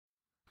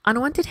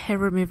Unwanted hair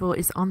removal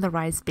is on the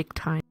rise big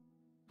time.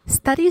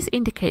 Studies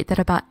indicate that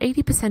about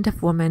 80%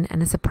 of women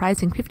and a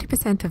surprising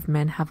 50% of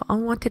men have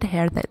unwanted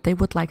hair that they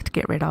would like to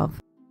get rid of.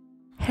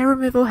 Hair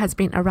removal has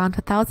been around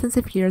for thousands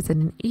of years,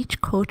 and in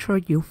each culture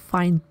you'll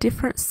find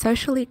different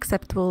socially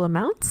acceptable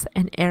amounts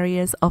and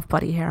areas of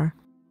body hair.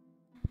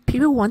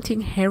 People wanting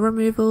hair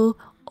removal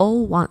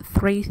all want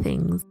three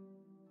things.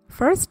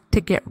 First, to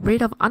get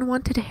rid of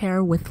unwanted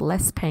hair with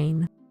less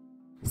pain.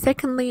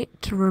 Secondly,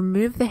 to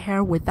remove the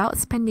hair without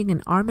spending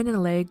an arm and a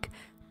leg,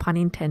 pun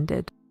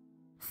intended.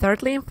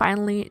 Thirdly and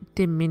finally,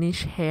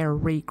 diminish hair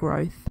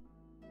regrowth.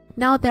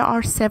 Now, there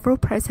are several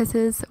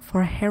processes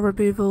for hair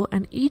removal,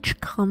 and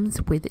each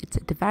comes with its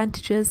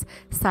advantages,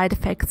 side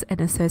effects, and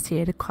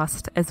associated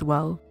costs as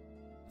well.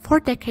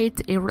 For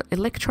decades,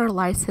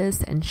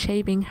 electrolysis and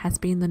shaving has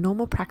been the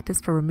normal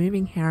practice for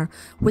removing hair,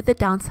 with the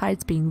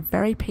downsides being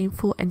very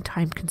painful and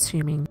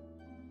time-consuming.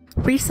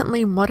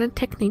 Recently, modern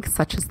techniques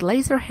such as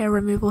laser hair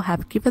removal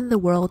have given the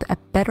world a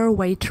better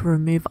way to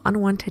remove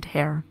unwanted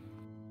hair.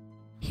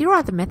 Here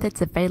are the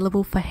methods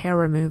available for hair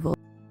removal.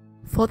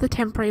 For the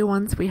temporary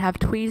ones, we have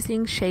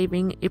tweezing,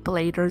 shaving,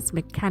 epilators,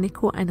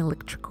 mechanical and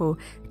electrical,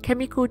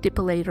 chemical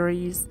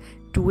depilators,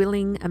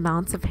 dwelling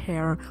amounts of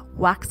hair,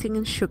 waxing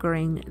and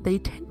sugaring. They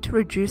tend to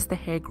reduce the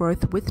hair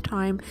growth with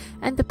time,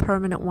 and the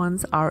permanent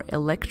ones are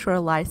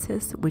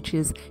electrolysis, which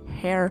is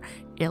hair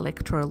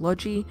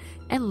electrology,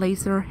 and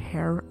laser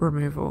hair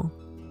removal.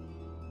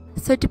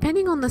 So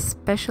depending on the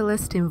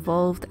specialist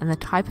involved and the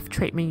type of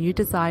treatment you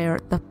desire,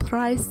 the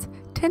price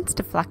tends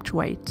to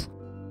fluctuate.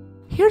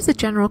 Here's a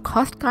general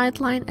cost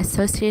guideline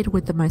associated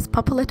with the most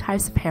popular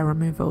types of hair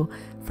removal.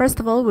 First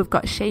of all, we've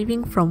got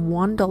shaving from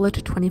 $1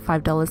 to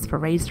 $25 for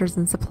razors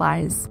and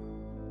supplies.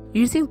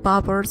 Using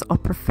barbers or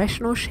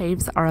professional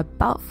shaves are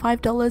about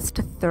 $5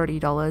 to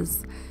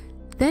 $30.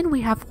 Then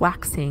we have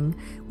waxing,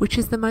 which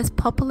is the most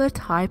popular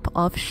type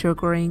of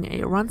sugaring.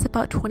 It runs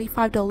about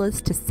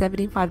 $25 to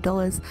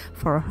 $75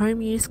 for a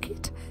home use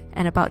kit,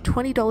 and about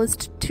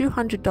 $20 to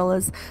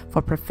 $200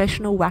 for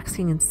professional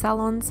waxing in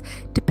salons,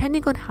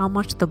 depending on how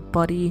much the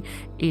body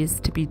is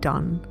to be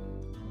done.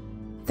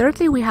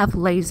 Thirdly, we have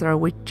laser,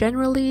 which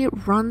generally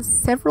runs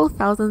several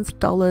thousands of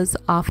dollars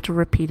after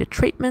repeated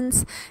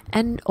treatments,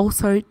 and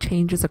also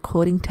changes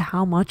according to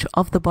how much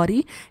of the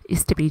body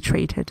is to be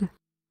treated.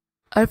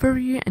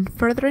 Overview and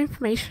further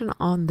information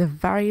on the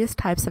various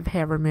types of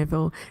hair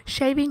removal.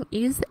 Shaving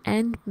is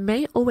and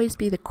may always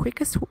be the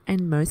quickest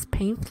and most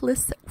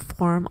painless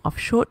form of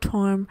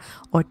short-term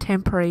or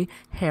temporary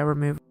hair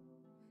removal.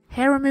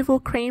 Hair removal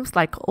creams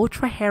like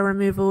Ultra Hair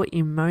Removal,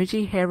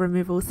 Emoji Hair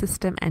Removal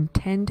System, and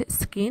Tend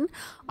Skin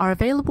are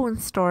available in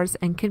stores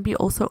and can be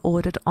also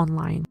ordered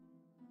online.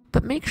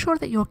 But make sure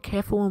that you're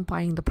careful when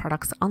buying the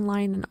products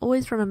online, and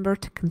always remember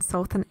to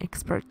consult an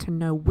expert to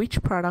know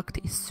which product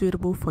is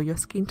suitable for your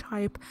skin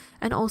type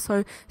and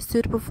also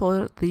suitable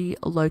for the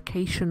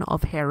location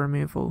of hair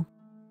removal.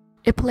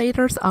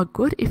 Epilators are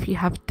good if you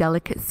have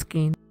delicate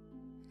skin.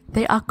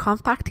 They are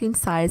compact in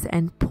size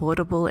and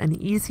portable and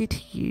easy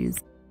to use.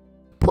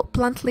 Put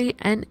bluntly,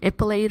 an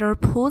epilator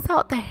pulls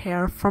out the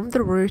hair from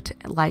the root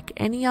like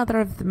any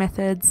other of the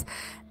methods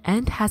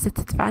and has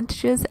its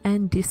advantages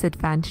and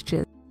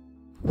disadvantages.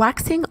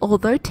 Waxing,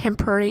 although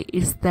temporary,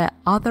 is the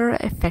other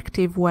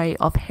effective way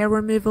of hair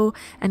removal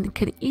and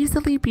can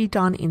easily be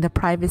done in the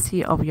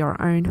privacy of your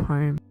own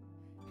home.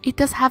 It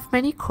does have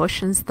many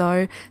cautions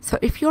though, so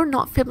if you're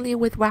not familiar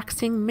with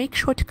waxing, make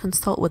sure to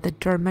consult with a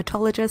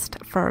dermatologist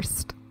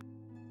first.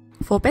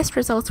 For best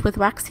results with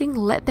waxing,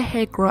 let the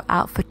hair grow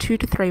out for 2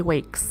 to 3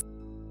 weeks.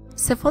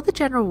 So for the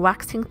general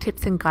waxing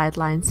tips and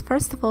guidelines,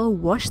 first of all,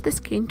 wash the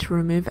skin to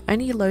remove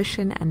any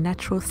lotion and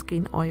natural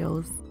skin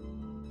oils.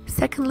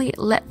 Secondly,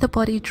 let the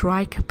body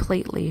dry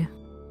completely.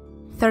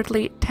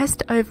 Thirdly,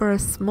 test over a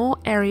small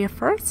area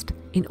first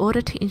in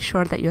order to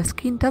ensure that your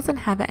skin doesn't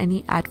have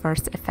any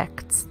adverse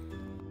effects.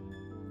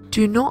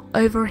 Do not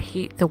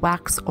overheat the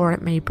wax or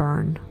it may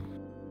burn.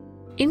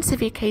 In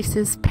severe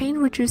cases,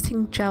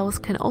 pain-reducing gels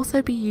can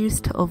also be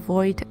used to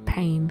avoid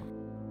pain,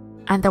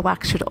 and the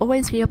wax should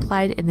always be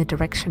applied in the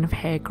direction of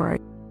hair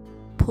growth.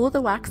 Pull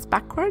the wax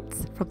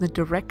backwards from the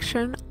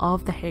direction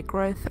of the hair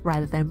growth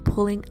rather than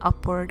pulling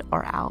upward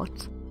or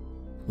out.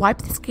 Wipe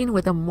the skin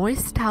with a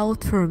moist towel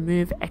to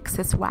remove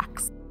excess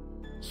wax.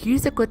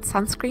 Use a good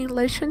sunscreen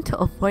lotion to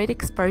avoid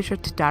exposure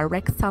to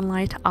direct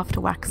sunlight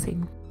after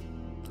waxing.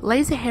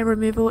 Laser hair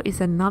removal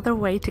is another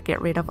way to get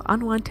rid of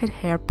unwanted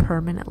hair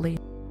permanently.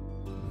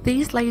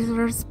 These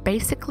lasers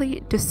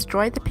basically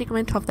destroy the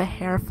pigment of the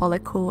hair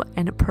follicle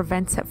and it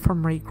prevents it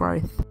from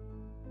regrowth.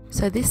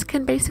 So this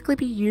can basically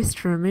be used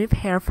to remove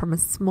hair from a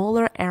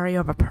smaller area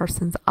of a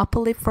person's upper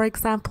lip, for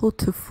example,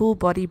 to full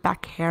body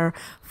back hair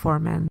for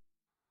men.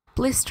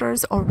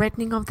 Blisters or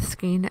reddening of the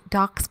skin,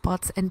 dark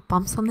spots and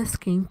bumps on the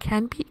skin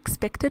can be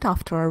expected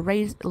after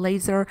a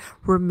laser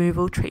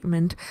removal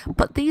treatment,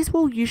 but these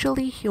will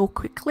usually heal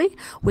quickly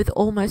with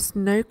almost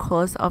no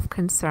cause of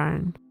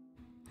concern.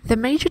 The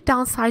major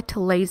downside to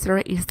laser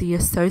is the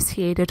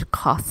associated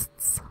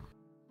costs.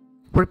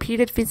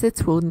 Repeated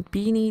visits will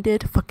be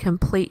needed for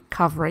complete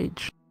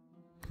coverage.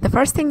 The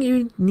first thing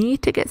you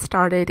need to get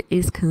started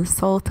is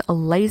consult a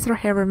laser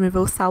hair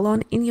removal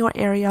salon in your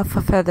area for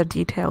further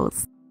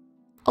details.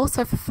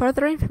 Also, for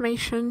further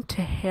information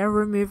to hair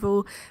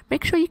removal,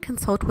 make sure you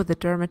consult with a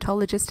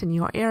dermatologist in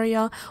your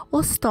area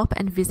or stop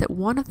and visit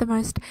one of the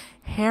most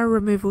hair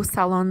removal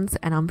salons,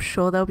 and I'm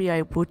sure they'll be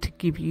able to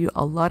give you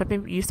a lot of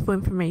useful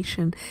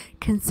information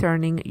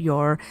concerning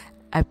your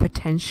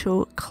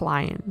potential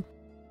client.